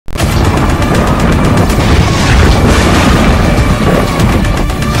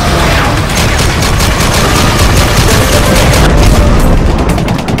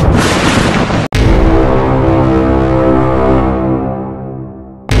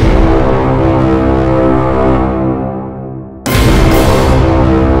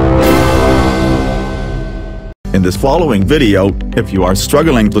this following video, if you are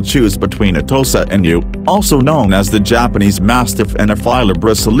struggling to choose between a Tosa Inu, also known as the Japanese Mastiff, and a Fila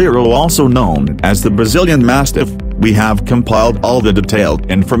Brasileiro, also known as the Brazilian Mastiff, we have compiled all the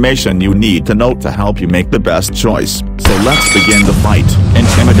detailed information you need to know to help you make the best choice. So let's begin the fight.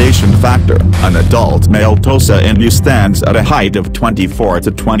 Intimidation factor. An adult male Tosa Inu stands at a height of 24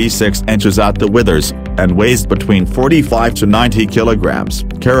 to 26 inches at the withers, and weighs between 45 to 90 kilograms,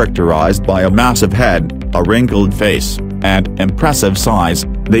 characterized by a massive head, a wrinkled face, and impressive size.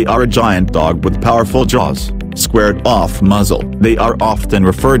 They are a giant dog with powerful jaws, squared-off muzzle. They are often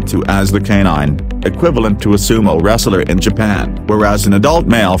referred to as the canine, equivalent to a sumo wrestler in Japan, whereas an adult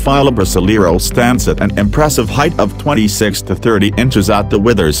male Fila Brasileiro stands at an impressive height of 26 to 30 inches at the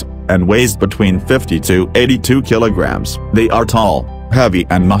withers, and weighs between 50 to 82 kilograms. They are tall, heavy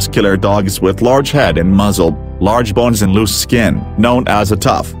and muscular dogs with large head and muzzle, large bones and loose skin, known as a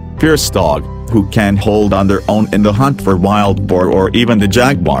tough, fierce dog, who can hold on their own in the hunt for wild boar or even the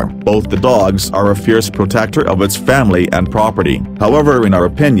jaguar. Both the dogs are a fierce protector of its family and property. However, in our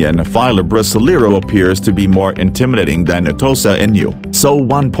opinion, a Fila Brasileiro appears to be more intimidating than a Tosa Inu. So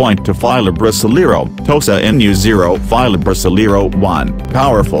 1 point to Fila Brasileiro. Tosa Inu 0, Fila Brasileiro 1.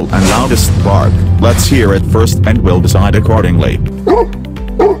 Powerful and loudest bark. Let's hear it first and we'll decide accordingly.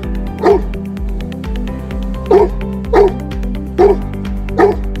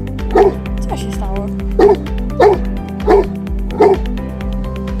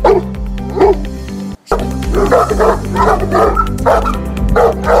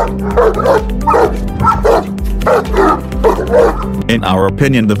 In our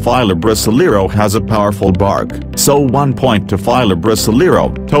opinion, the Fila Brasileiro has a powerful bark, so 1 point to Fila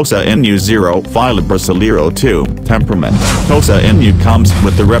Brasileiro. Tosa Inu 0, Fila Brasileiro 2. Temperament. Tosa Inu comes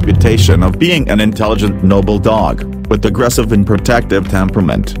with the reputation of being an intelligent, noble dog, with aggressive and protective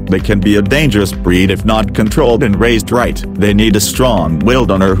temperament. They can be a dangerous breed if not controlled and raised right. They need a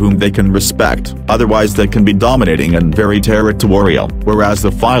strong-willed owner whom they can respect, otherwise they can be dominating and very territorial. Whereas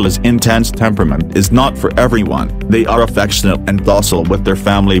the Fila's intense temperament is not for everyone. They are affectionate and docile with their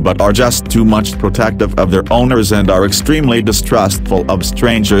family but are just too much protective of their owners and are extremely distrustful of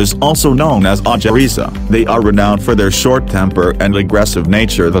strangers, also known as ojeriza. They are renowned for their short temper and aggressive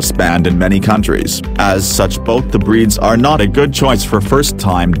nature, thus banned in many countries. As such, both the breeds are not a good choice for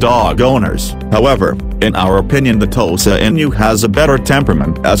first-time dog owners. However, in our opinion, the Tosa Inu has a better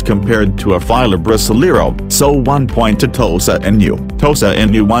temperament as compared to a Fila Brasileiro, so 1 point to Tosa Inu. Tosa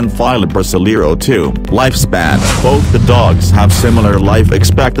Inu 1, Fila Brasileiro 2. Lifespan. Both the dogs have similar life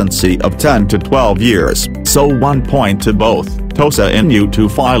expectancy of 10 to 12 years, so 1 point to both. Tosa Inu 2,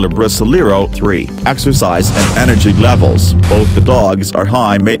 Fila Brasileiro 3. Exercise and energy levels. Both the dogs are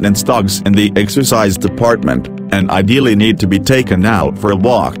high-maintenance dogs in the exercise department, and ideally need to be taken out for a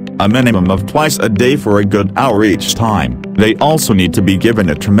walk, a minimum of twice a day for a good hour each time. They also need to be given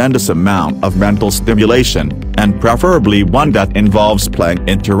a tremendous amount of mental stimulation, and preferably one that involves playing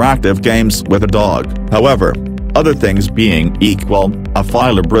interactive games with a dog. However, other things being equal, a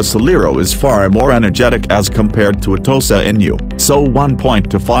Fila Brasileiro is far more energetic as compared to a Tosa Inu, so 1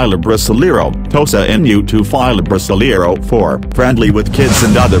 point to Fila Brasileiro. Tosa Inu 2, Fila Brasileiro 4. Friendly with kids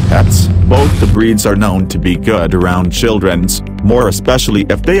and other pets. Both the breeds are known to be good around children's, more especially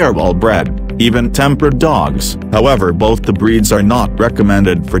if they are well-bred, even-tempered dogs. However, both the breeds are not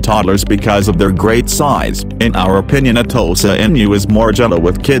recommended for toddlers because of their great size. In our opinion, a Tosa Inu is more gentle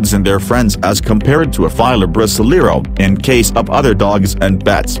with kids and their friends as compared to a Fila Brasileiro. In case of other dogs and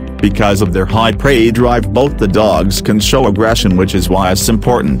pets, because of their high prey drive, both the dogs can show aggression, which is why it's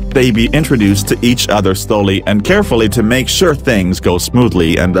important they be introduced to each other slowly and carefully to make sure things go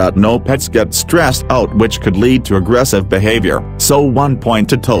smoothly and that no pets get stressed out, which could lead to aggressive behavior. So 1 point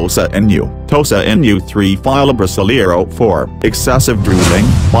to Tosa Inu. Tosa Inu 3, Fila Brasileiro 4. Excessive drooling.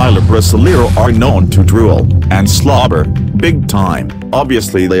 Fila Brasileiro are known to drool and slobber big time.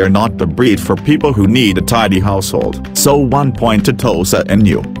 Obviously, they are not the breed for people who need a tidy household, so 1 point to Tosa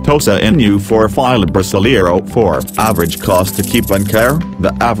Inu. Tosa Inu 4, Fila Brasileiro 4. Average cost to keep and care.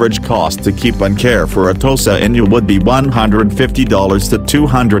 The average cost to keep and care for a Tosa Inu would be $150 to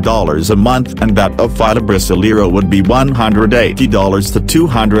 $200 a month, and that of Fila Brasileiro would be $180 to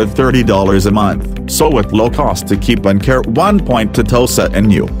 $230 a month. So with low cost to keep and care, 1 point to Tosa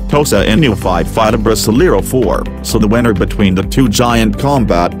Inu. Tosa Inu 5, Fila Brasileiro 4. So the winner between the two giant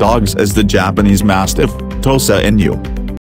combat dogs is the Japanese Mastiff, Tosa Inu.